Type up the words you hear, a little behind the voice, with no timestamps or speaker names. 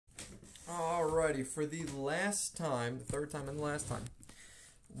Alrighty, for the last time, the third time and the last time,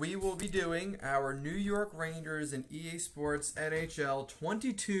 we will be doing our New York Rangers and EA Sports NHL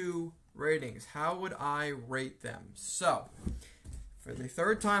 22 ratings. How would I rate them? So, for the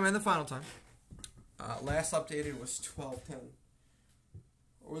third time and the final time, last updated was 12-10.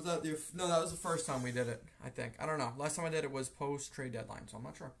 Or was that no, that was the first time we did it, I think. I don't know. Last time I did it was post-trade deadline, so I'm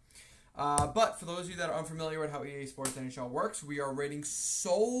not sure. But for those of you that are unfamiliar with how EA Sports NHL works, we are rating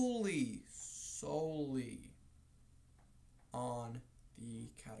solely on the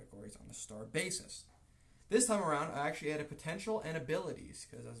categories on a star basis. This time around, I actually added potential and abilities,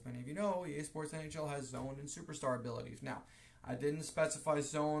 because as many of you know, EA Sports NHL has zone and superstar abilities. Now, I didn't specify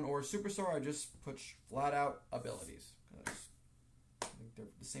zone or superstar, I just put flat out abilities. I think they're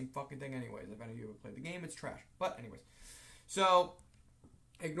the same fucking thing anyways. If any of you have played the game, it's trash. But anyways, so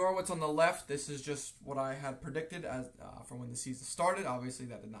ignore what's on the left. This is just what I had predicted as from when the season started. Obviously,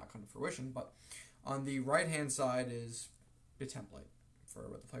 that did not come to fruition. But on the right-hand side is the template for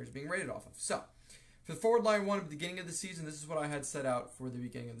what the players are being rated off of. So, for the forward line one at the beginning of the season, this is what I had set out for the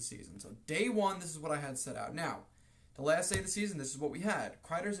beginning of the season. So, day one, this is what I had set out. Now, the last day of the season, this is what we had.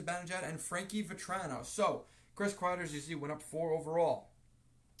 Kreider, Zibanejad, and Frankie Vatrano. So, Chris Kreider, as you see, went up 4 overall.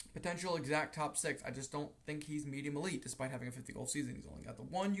 Potential exact top 6. I just don't think he's medium elite, despite having a 50-goal season. He's only got the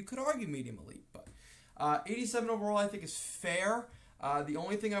 1. You could argue medium elite, but 87 overall I think is fair. The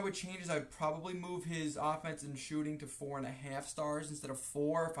only thing I would change is I'd probably move his offense and shooting to 4.5 stars instead of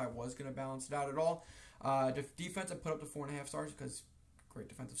 4 if I was going to balance it out at all. Defense I put up to 4.5 stars because great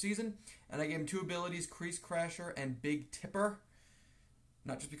defensive season. And I gave him 2 abilities, Crease Crasher and Big Tipper.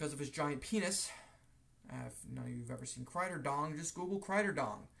 Not just because of his giant penis. If none of you have ever seen Kreider Dong, just Google Kreider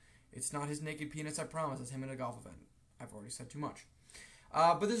Dong. It's not his naked penis, I promise. It's him in a golf event. I've already said too much.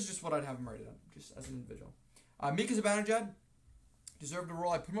 But this is just what I'd have him rated on, just as an individual. Mika Zibanejad deserved a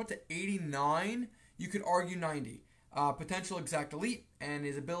roll. I put him up to 89. You could argue 90. Potential exact elite, and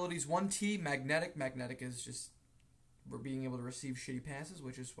his abilities 1T, magnetic. Magnetic is just being able to receive shitty passes,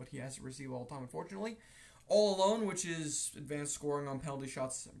 which is what he has to receive all the time, unfortunately. All alone, which is advanced scoring on penalty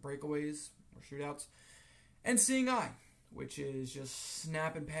shots, breakaways, or shootouts. And Seeing Eye, which is just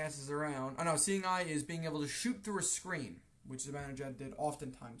snapping passes around. Oh no, Seeing Eye is being able to shoot through a screen, which Zibanejad did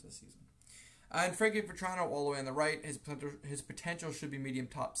oftentimes this season. And Frankie Vatrano all the way on the right. His potential should be medium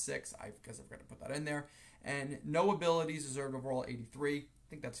top 6. I guess I've got to put that in there. And no abilities, deserved overall 83. I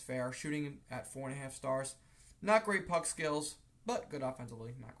think that's fair. Shooting at 4.5 stars. Not great puck skills, but good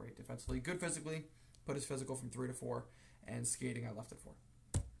offensively. Not great defensively. Good physically. Put his physical from 3 to 4. And skating, I left it 4.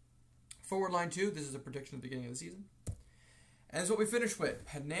 Forward line 2, this is a prediction at the beginning of the season. And this is what we finished with.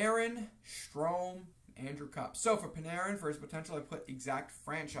 Panarin, Strome, Andrew Copp. So for Panarin, for his potential, I put exact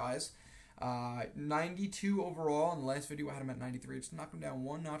franchise. 92 overall. In the last video, I had him at 93. Just knocked him down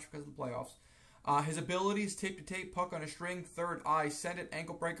 1 notch because of the playoffs. His abilities, tape-to-tape, puck on a string, third eye, send it,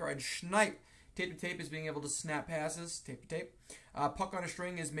 ankle breaker, and snipe. Tape-to-tape is being able to snap passes, tape-to-tape. Puck on a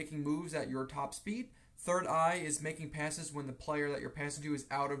string is making moves at your top speed. Third eye is making passes when the player that you're passing to is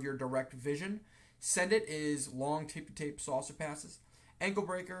out of your direct vision. Send it is long tape-to-tape saucer passes. Ankle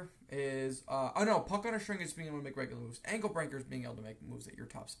breaker is, puck on a string is being able to make regular moves. Ankle breaker is being able to make moves at your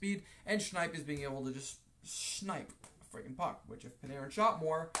top speed. And snipe is being able to just snipe a freaking puck, which if Panarin shot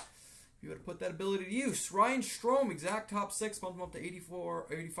more, you would have put that ability to use. Ryan Strome, exact top 6, bumped him up to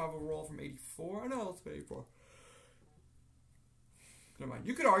 85 overall from 84. No, let's put 84. Never mind.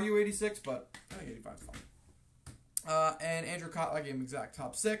 You could argue 86, but I think 85 is fine. And Andrew Copp, I gave him exact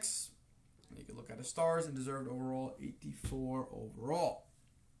top 6. You can look at his stars and deserved overall 84 overall.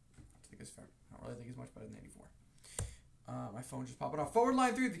 I think it's fair. I don't really think he's much better than 84. My phone just popping off. Forward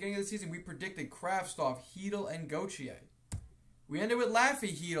line 3 at the beginning of the season, we predicted Kravtsov, Hedel, and Gauthier. We ended with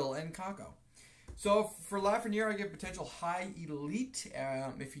Laffy, Hedel, and Kakko. So for Lafreniere, I give potential high elite.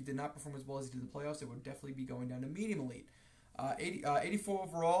 If he did not perform as well as he did in the playoffs, it would definitely be going down to medium elite. 84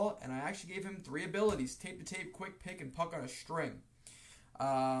 overall, and I actually gave him 3 abilities: tape-to-tape, quick pick, and puck on a string.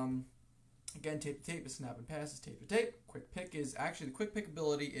 Again, tape-to-tape is snapping passes, tape-to-tape. Quick pick is, actually, the quick pick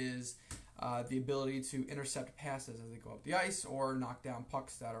ability is the ability to intercept passes as they go up the ice or knock down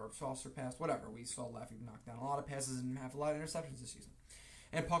pucks that are saucer pass, whatever. We saw Laffy knock down a lot of passes and have a lot of interceptions this season.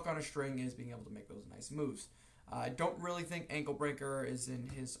 And puck on a string is being able to make those nice moves. I don't really think ankle breaker is in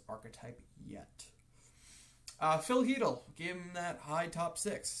his archetype yet. Phil Hedel, gave him that high top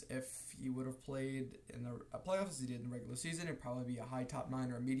 6. If he would have played in the playoffs as he did in the regular season, it'd probably be a high top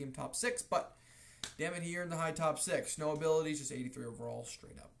 9 or a medium top 6. But damn it, he earned the high top 6. No abilities, just 83 overall,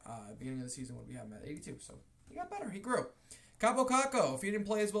 straight up. Beginning of the season, what we have him at 82. So he got better. He grew. Capo Caco, if he didn't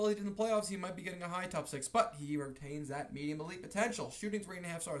play as well as he did in the playoffs, he might be getting a high top 6, but he retains that medium elite potential. Shooting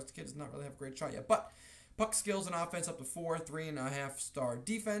 3.5 stars. The kid does not really have a great shot yet, but puck skills and offense up to 4, 3.5 star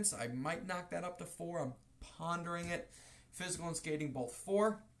defense. I might knock that up to 4. I'm pondering it. Physical and skating both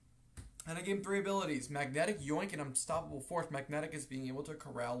 4. And I gave him 3 abilities. Magnetic, Yoink, and Unstoppable Force. Magnetic is being able to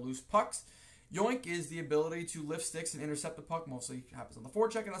corral loose pucks. Yoink is the ability to lift sticks and intercept the puck. Mostly happens on the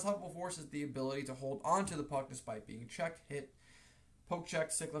forecheck. And Unstoppable Force is the ability to hold onto the puck despite being checked, hit, poke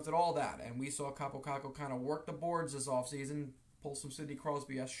check, stick lifted, all that. And we saw Capo Caco kind of work the boards this offseason, pull some Sidney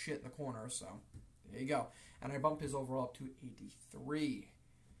Crosby-esque shit in the corner. So there you go. And I bumped his overall up to 83.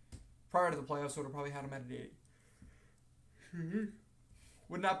 Prior to the playoffs, would have probably had him at an 80.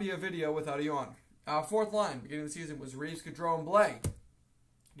 Would not be a video without a yawn. Fourth line, beginning of the season, was Reeves, Gaudreau, and Blais.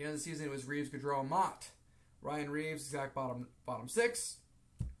 Beginning of the season, it was Reeves, Gaudreau, and Mott. Ryan Reeves, exact bottom 6,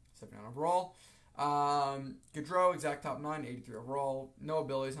 79 overall. Gaudreau, exact top 9, 83 overall. No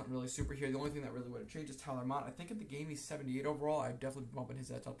abilities, not really super here. The only thing that really would have changed is Tyler Mott. I think in the game he's 78 overall. I'd definitely be bumping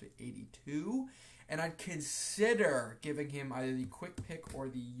his edge up to 82. And I'd consider giving him either the quick pick or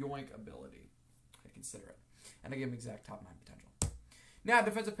the yoink ability. I'd consider it. And I give him exact top 9 potential. Now,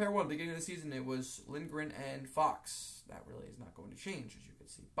 defensive pair 1, beginning of the season, it was Lindgren and Fox. That really is not going to change, as you can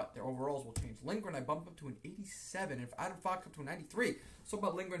see. But their overalls will change. Lindgren, I bumped up to an 87. And if Adam Fox up to a 93. So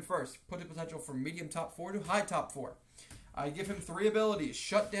about Lindgren first. Put the potential from medium top 4 to high top 4. I give him 3 abilities.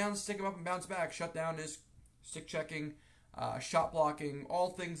 Shut down, stick him up, and bounce back. Shut down is stick checking, shot blocking,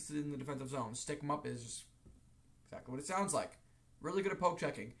 all things in the defensive zone. Stick him up is just exactly what it sounds like. Really good at poke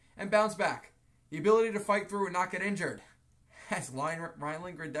checking. And bounce back. The ability to fight through and not get injured. As Ryan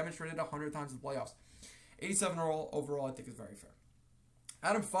Lindgren demonstrated 100 times in the playoffs. 87 overall, I think is very fair.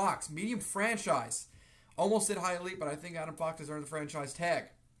 Adam Fox, medium franchise. Almost did high elite, but I think Adam Fox has earned the franchise tag.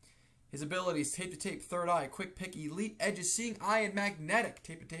 His abilities, tape to tape, third eye, quick pick, elite edges, seeing eye, and magnetic.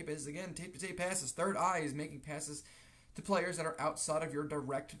 Tape to tape is, again, tape to tape passes. Third eye is making passes to players that are outside of your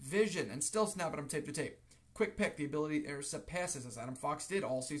direct vision and still snapping them tape to tape. Quick pick, the ability to intercept passes, as Adam Fox did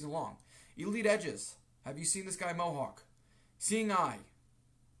all season long. Elite edges. Have you seen this guy Mohawk? Seeing eye.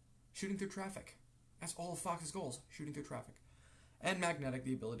 Shooting through traffic. That's all of Fox's goals. Shooting through traffic. And magnetic,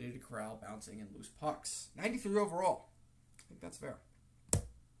 the ability to corral bouncing and loose pucks. 93 overall. I think that's fair.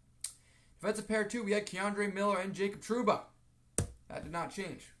 Defensive pair 2, we had K'Andre Miller and Jacob Trouba. That did not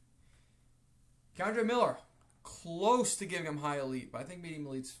change. K'Andre Miller, close to giving him high elite, but I think medium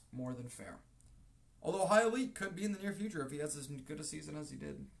elite's more than fair. Although high elite could be in the near future if he has as good a season as he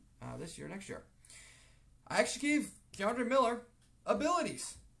did this year, next year. I actually gave K'Andre Miller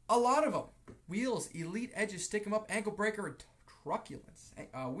abilities. A lot of them. Wheels, elite edges, stick him up, ankle breaker, and truculence.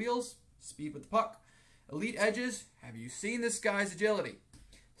 Wheels, speed with the puck. Elite edges, have you seen this guy's agility?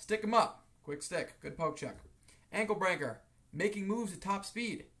 Stick him up, quick stick, good poke check. Ankle breaker, making moves at top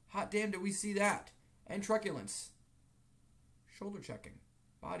speed. Hot damn, do we see that? And truculence. Shoulder checking,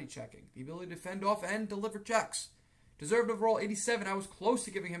 body checking, the ability to fend off and deliver checks. Deserved overall 87. I was close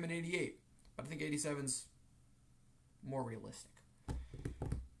to giving him an 88, but I think 87's more realistic.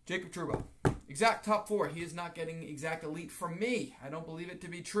 Jacob Trouba. Exact top 4. He is not getting exact elite from me. I don't believe it to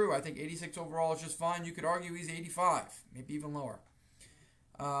be true. I think 86 overall is just fine. You could argue he's 85. Maybe even lower.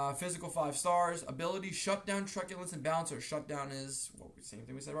 Physical 5 stars. Ability, shutdown, truculence, and bouncer. Shutdown is same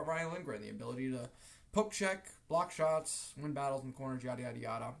thing we said about Ryan Lindgren. The ability to poke check, block shots, win battles in the corners, yada, yada,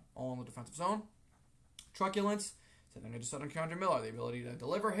 yada. All in the defensive zone. Truculence. Something I just said on K'Andre Miller. The ability to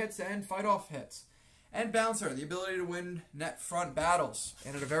deliver hits and fight off hits. And bouncer, the ability to win net front battles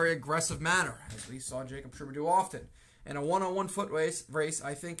and in a very aggressive manner, as we saw Jacob Trouba do often. In a one-on-one foot race,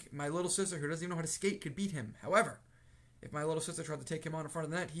 I think my little sister, who doesn't even know how to skate, could beat him. However, if my little sister tried to take him on in front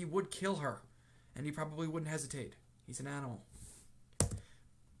of the net, he would kill her, and he probably wouldn't hesitate. He's an animal.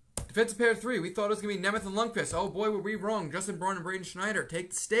 Defensive pair 3, we thought it was going to be Nemeth and Lundqvist. Oh boy, were we wrong. Justin Braun and Braden Schneider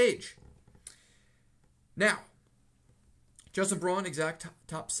take the stage. Now, Justin Braun, exact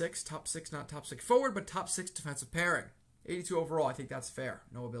top 6, not top 6 forward, but top 6 defensive pairing. 82 overall, I think that's fair.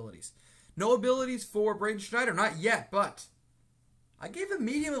 No abilities. No abilities for Braden Schneider, not yet, but I gave him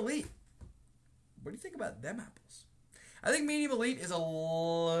medium elite. What do you think about them apples? I think medium elite is a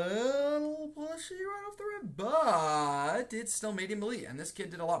little pushy right off the rip, but it's still medium elite, and this kid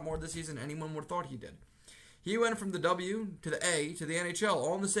did a lot more this season than anyone would have thought he did. He went from the W to the A to the NHL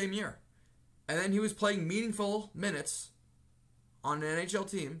all in the same year, and then he was playing meaningful minutes on an NHL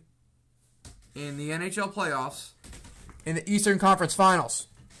team in the NHL playoffs in the Eastern Conference Finals.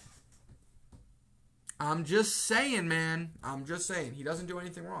 I'm just saying, man. I'm just saying. He doesn't do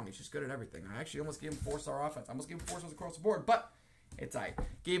anything wrong. He's just good at everything. I actually almost gave him 4-star offense. I almost gave him 4 stars across the board, but it's I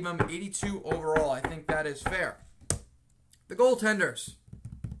gave him 82 overall. I think that is fair. The goaltenders.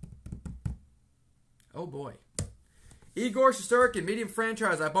 Oh boy. Igor Shesterkin, medium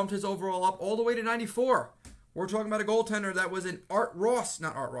franchise. I bumped his overall up all the way to 94. We're talking about a goaltender that was an Art Ross.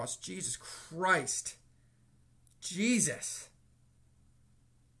 Not Art Ross. Jesus Christ. Jesus.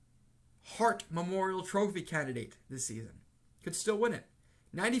 Hart Memorial Trophy candidate this season. Could still win it.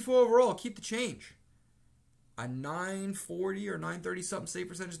 94 overall. Keep the change. A 940 or 930 something save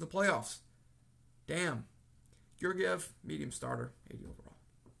percentage in the playoffs. Damn. Georgiev, medium starter. 80 overall.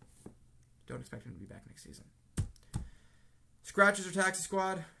 Don't expect him to be back next season. Scratches or taxi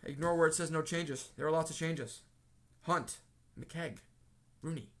squad. Ignore where it says no changes. There are lots of changes. Hunt, McKegg,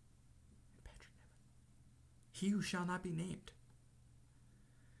 Rooney, and Patrick Neville. He who shall not be named.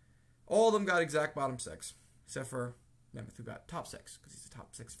 All of them got exact bottom six. Except for Nemeth, who got top six. Because he's a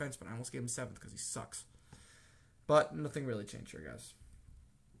top six defenseman. I almost gave him seventh because he sucks. But nothing really changed here, guys.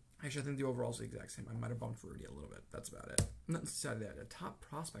 Actually, I think the overall's the exact same. I might have bumped Rudy a little bit. That's about it. Not necessarily that. The top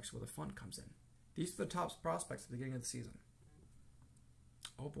prospects where the fun comes in. These are the top prospects at the beginning of the season.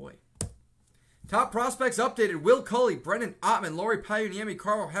 Oh boy. Top prospects updated. Will Culley, Brendan Ottman, Laurie Payuniemi,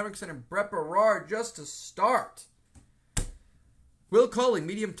 Carl Henriksen, and Brett Berard just to start. Will Culley,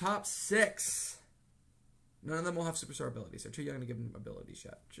 medium top six. None of them will have superstar abilities. They're too young to give them abilities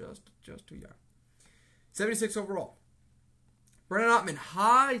yet. Just too young. 76 overall. Brendan Ottman,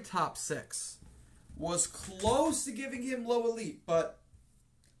 high top six. Was close to giving him low elite, but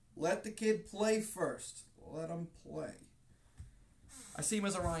let the kid play first. Let him play. I see him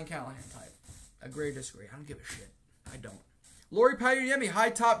as a Ryan Callahan type. Agree or disagree? I don't give a shit. I don't. Laurie Payuniemi,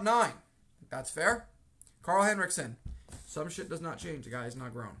 high top 9. That's fair. Carl Henriksen. Some shit does not change. The guy is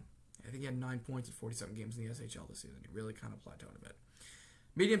not grown. I think he had 9 points in 47 games in the SHL this season. He really kind of plateaued a bit.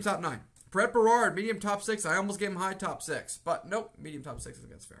 Medium top 9. Brett Berard, medium top 6. I almost gave him high top 6. But nope, medium top 6 is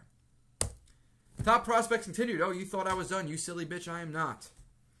against fair. Top prospects continued. Oh, you thought I was done. You silly bitch, I am not.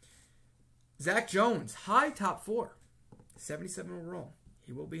 Zach Jones, high top 4. 77 overall.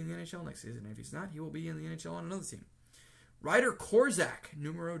 He will be in the NHL next season. If he's not, he will be in the NHL on another team. Ryder Korzak,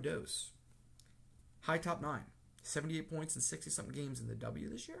 numero dos. High top 9. 78 points in 60-something games in the W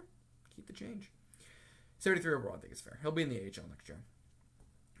this year. Keep the change. 73 overall, I think it's fair. He'll be in the AHL next year.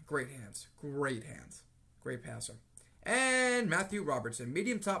 Great hands. Great hands. Great passer. And Matthew Robertson,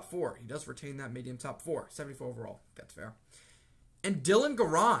 medium top 4. He does retain that medium top 4. 74 overall. That's fair. And Dylan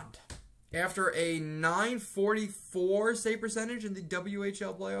Garand. After a 944 save percentage in the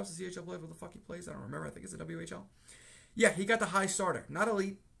WHL playoffs, the CHL playoffs, what the fuck he plays, I don't remember. I think it's the WHL. Yeah, he got the high starter. Not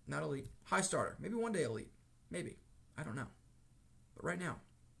elite. Not elite. High starter. Maybe one day elite. Maybe. I don't know. But right now,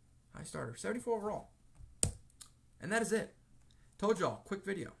 high starter. 74 overall. And that is it. Told y'all, quick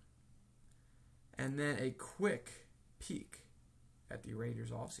video. And then a quick peek at the Rangers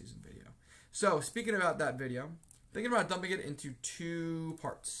offseason video. So, speaking about that video, thinking about dumping it into 2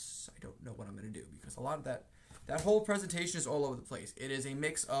 parts. I don't know what I'm going to do because a lot of that whole presentation is all over the place. It is a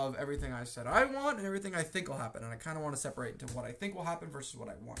mix of everything I said I want and everything I think will happen. And I kind of want to separate into what I think will happen versus what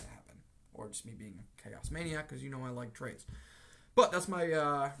I want to happen. Or just me being a chaos maniac because you know I like trades. But that's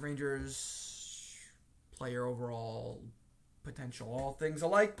my Rangers player overall potential. All things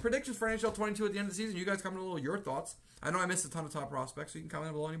alike. Predictions for NHL 22 at the end of the season. You guys comment below your thoughts. I know I missed a ton of top prospects, so you can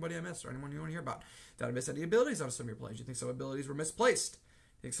comment below anybody I missed or anyone you want to hear about. Did I miss any abilities out of some of your plays? You think some abilities were misplaced?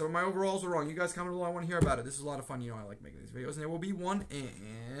 You think some of my overalls were wrong? You guys comment below. I want to hear about it. This is a lot of fun. You know I like making these videos. And there will be one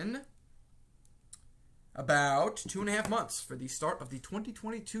in about 2.5 months for the start of the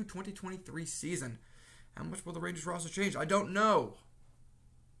 2022-2023 season. How much will the Rangers roster change? I don't know.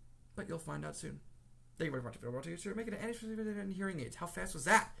 But you'll find out soon. Thank you very much for watching. Make it an hearing aids. How fast was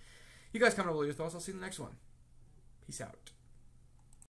that? You guys comment below your thoughts. I'll see you in the next one. Peace out.